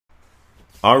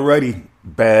Alrighty,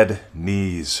 bad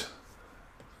knees.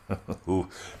 Ooh,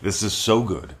 this is so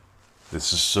good.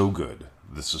 This is so good.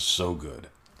 This is so good.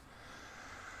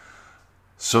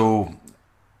 So,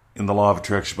 in the Law of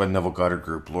Attraction by Neville Goddard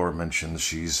group, Laura mentions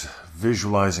she's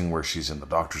visualizing where she's in the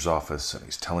doctor's office, and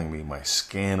he's telling me my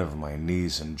scan of my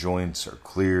knees and joints are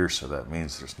clear, so that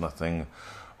means there's nothing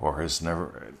or has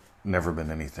never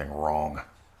been anything wrong.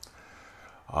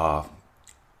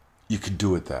 You could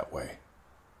do it that way.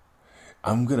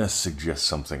 I'm going to suggest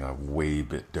something a way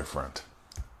bit different.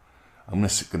 I'm going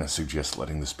to suggest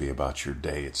letting this be about your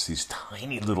day. It's these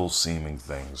tiny little seeming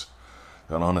things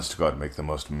that, honest to God, make the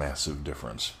most massive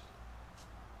difference.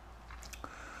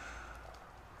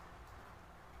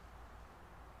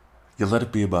 You let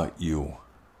it be about you.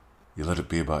 You let it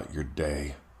be about your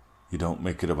day. You don't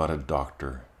make it about a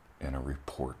doctor and a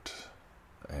report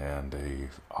and a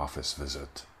office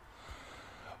visit.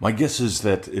 My guess is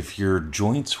that if your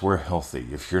joints were healthy,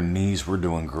 if your knees were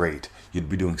doing great, you'd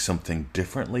be doing something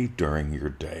differently during your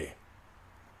day.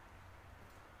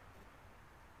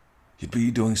 You'd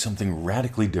be doing something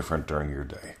radically different during your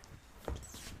day.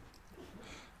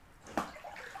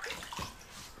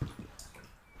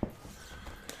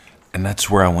 And that's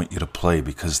where I want you to play,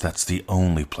 because that's the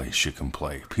only place you can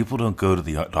play. People don't go to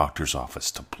the doctor's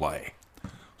office to play.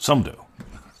 Some do.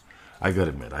 I gotta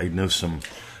admit, I know some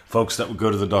folks that would go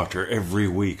to the doctor every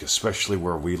week, especially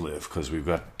where we live, because we've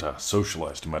got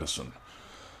socialized medicine.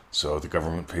 So the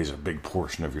government pays a big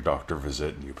portion of your doctor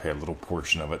visit, and you pay a little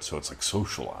portion of it, so it's like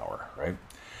social hour, right?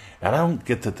 And I don't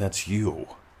get that that's you.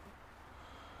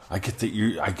 I get that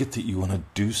you want to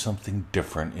do something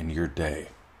different in your day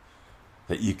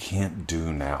that you can't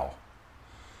do now.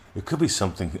 It could be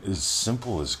something as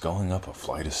simple as going up a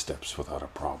flight of steps without a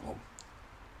problem.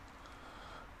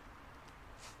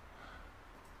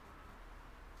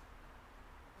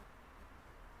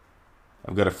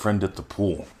 I've got a friend at the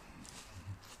pool,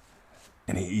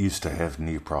 and he used to have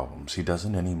knee problems. He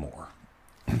doesn't anymore.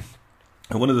 And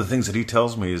one of the things that he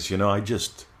tells me is, I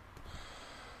just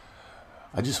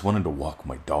wanted to walk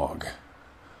my dog.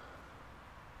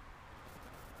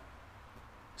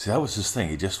 See, that was his thing.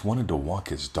 He just wanted to walk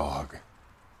his dog.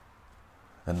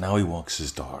 And now he walks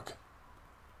his dog.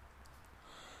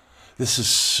 This is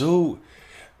so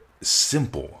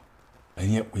simple.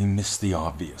 And yet we miss the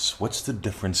obvious. What's the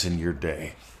difference in your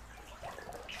day?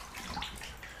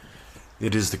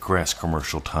 It is the crass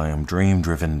commercial time.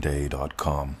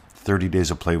 DreamDrivenDay.com. 30 days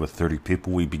of play with 30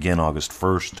 people. We begin August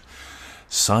 1st.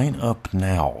 Sign up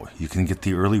now. You can get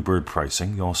the early bird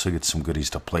pricing. You also get some goodies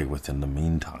to play with in the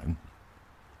meantime.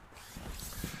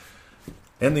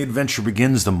 And the adventure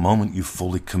begins the moment you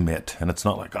fully commit. And it's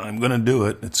not like, I'm going to do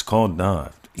it. It's called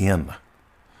in.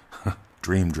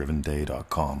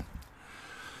 DreamDrivenDay.com.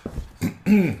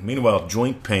 Meanwhile,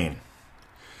 joint pain.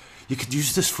 You could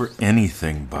use this for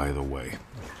anything, by the way.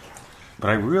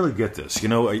 But I really get this.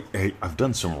 I've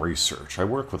done some research. I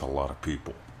work with a lot of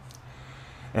people.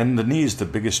 And the knee is the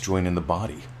biggest joint in the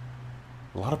body.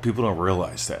 A lot of people don't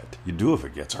realize that. You do if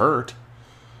it gets hurt,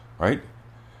 right?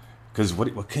 Because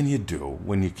what can you do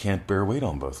when you can't bear weight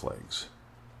on both legs?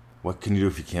 What can you do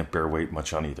if you can't bear weight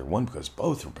much on either one? Because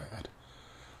both are bad.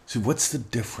 See, what's the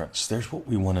difference? There's what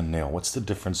we want to nail. What's the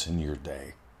difference in your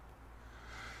day?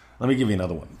 Let me give you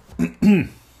another one.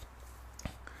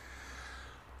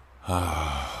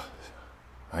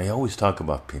 I always talk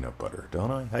about peanut butter,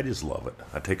 don't I? I just love it.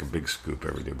 I take a big scoop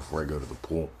every day before I go to the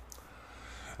pool.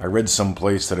 I read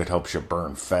someplace that it helps you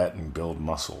burn fat and build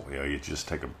muscle. You just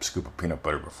take a scoop of peanut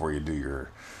butter before you do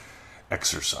your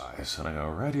exercise. And I go,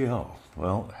 radio.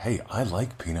 Well, hey, I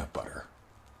like peanut butter.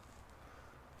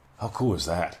 How cool is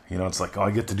that? It's like,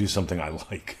 I get to do something I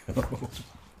like.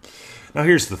 Now,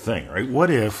 here's the thing, right?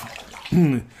 What if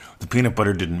the peanut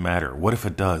butter didn't matter? What if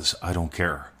it does? I don't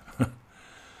care.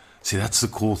 See, that's the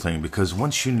cool thing, because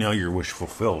once you know your wish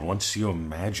fulfilled, once you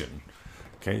imagine,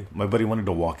 okay, my buddy wanted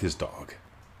to walk his dog.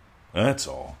 That's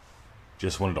all.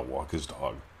 Just wanted to walk his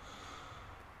dog.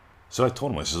 So I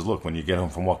told him, I says, look, when you get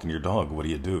home from walking your dog, what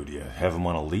do? Do you have him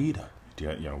on a lead? Do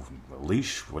you, a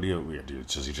leash? What do you do?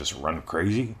 Does he just run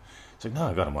crazy? He's like, no,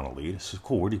 I got him on a lead. I said,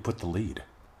 cool, where do you put the lead?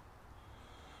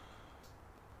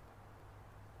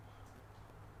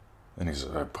 And he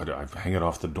said, I hang it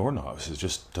off the doorknob. He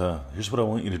says, here's what I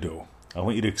want you to do. I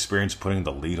want you to experience putting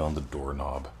the lead on the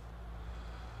doorknob.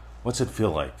 What's it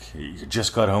feel like? You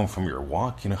just got home from your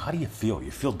walk. How do you feel? You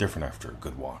feel different after a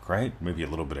good walk, right? Maybe a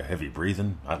little bit of heavy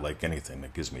breathing. I like anything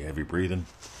that gives me heavy breathing.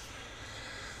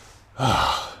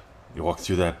 You walk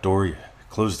through that door, you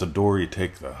close the door, you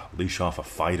take the leash off of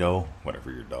Fido,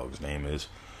 whatever your dog's name is,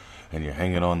 and you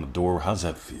hang it on the door. How's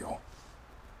that feel?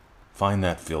 Find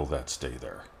that, feel that, stay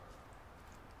there.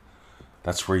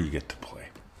 That's where you get to play.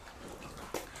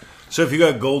 So if you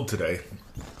got gold today,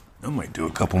 I might do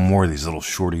a couple more of these little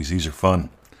shorties. These are fun.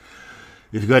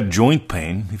 If you got joint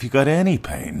pain, if you got any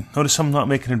pain, notice I'm not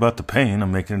making it about the pain,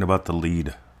 I'm making it about the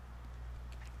lead.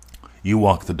 You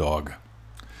walk the dog.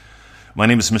 My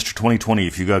name is Mr. 2020.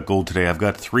 If you got gold today, I've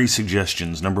got 3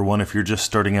 suggestions. Number 1, if you're just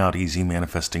starting out,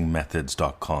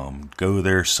 easymanifestingmethods.com. Go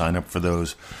there, sign up for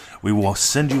those. We will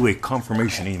send you a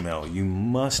confirmation email. You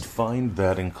must find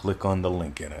that and click on the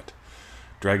link in it.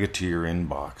 Drag it to your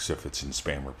inbox if it's in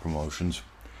spam or promotions.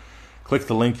 Click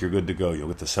the link, you're good to go. You'll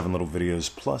get the 7 little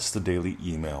videos plus the daily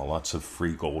email. Lots of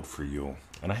free gold for you.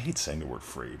 And I hate saying the word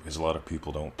free because a lot of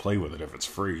people don't play with it. If it's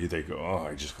free, they go, oh,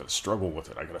 I just got to struggle with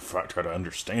it. I got to try to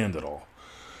understand it all.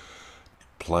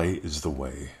 Play is the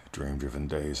way. Dream Driven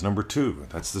Days. Number 2,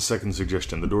 that's the second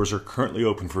suggestion. The doors are currently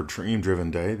open for Dream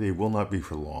Driven Day. They will not be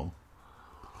for long.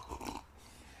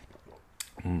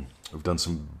 I've done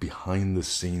some behind the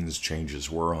scenes changes.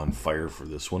 We're on fire for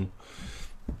this one.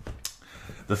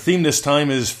 The theme this time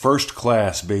is first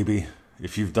class, baby.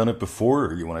 If you've done it before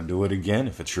or you want to do it again,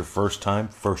 if it's your first time,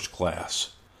 first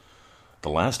class.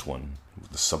 The last one,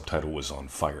 the subtitle was on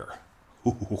fire.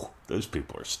 Ooh, those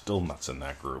people are still nuts in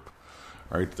that group.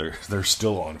 Right? They're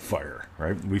still on fire,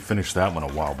 right? We finished that one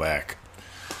a while back.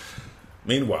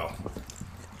 Meanwhile,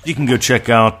 you can go check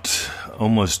out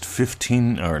almost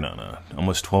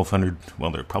 1,200.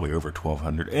 Well, they're probably over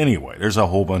 1,200. Anyway, there's a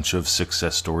whole bunch of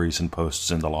success stories and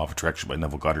posts in the Law of Attraction by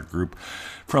Neville Goddard group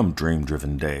from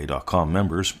DreamDrivenDay.com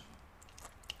members.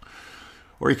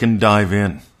 Or you can dive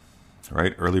in,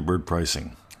 right? Early bird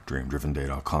pricing,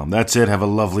 DreamDrivenDay.com. That's it. Have a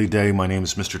lovely day. My name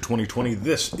is Mr. 2020.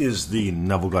 This is the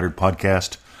Neville Goddard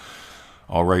Podcast.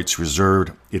 All rights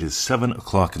reserved. It is 7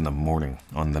 o'clock in the morning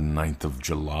on the 9th of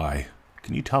July.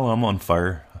 Can you tell I'm on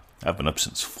fire? I've been up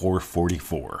since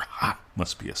 4:44. Ha!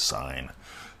 Must be a sign.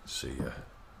 See ya.